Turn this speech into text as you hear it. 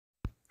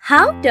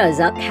How does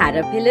a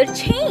caterpillar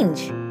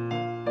change?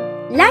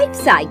 Life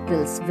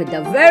Cycles with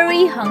a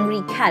Very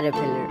Hungry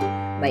Caterpillar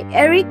by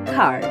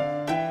Carle.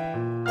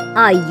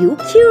 Are you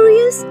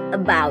curious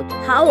about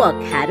how a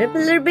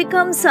caterpillar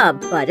becomes a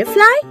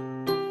butterfly?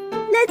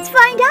 Let's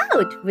find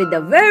out with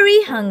a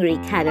very hungry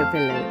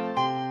caterpillar.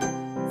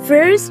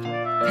 First,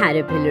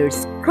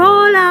 caterpillars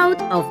crawl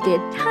out of their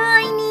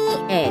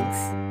tiny eggs.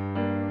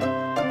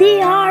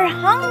 They are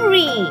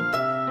hungry.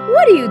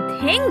 What do you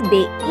think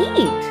they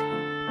eat?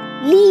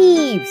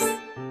 Leaves.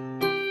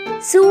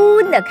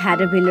 Soon the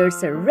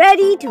caterpillars are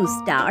ready to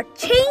start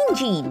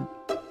changing.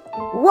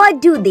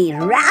 What do they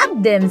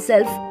wrap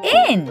themselves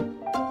in?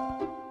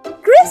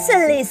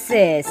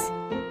 Chrysalises.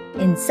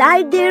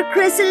 Inside their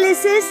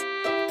chrysalises,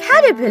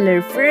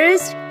 caterpillar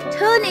first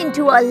turn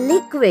into a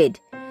liquid.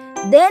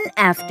 Then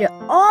after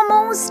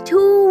almost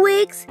 2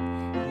 weeks,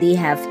 they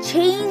have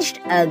changed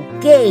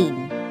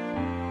again.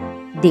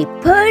 They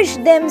purge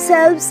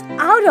themselves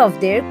out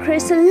of their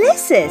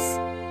chrysalises.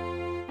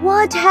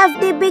 What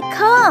have they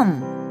become?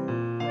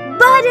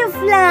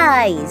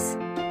 Butterflies!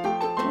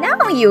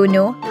 Now you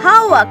know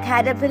how a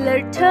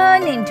caterpillar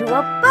turned into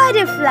a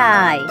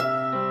butterfly.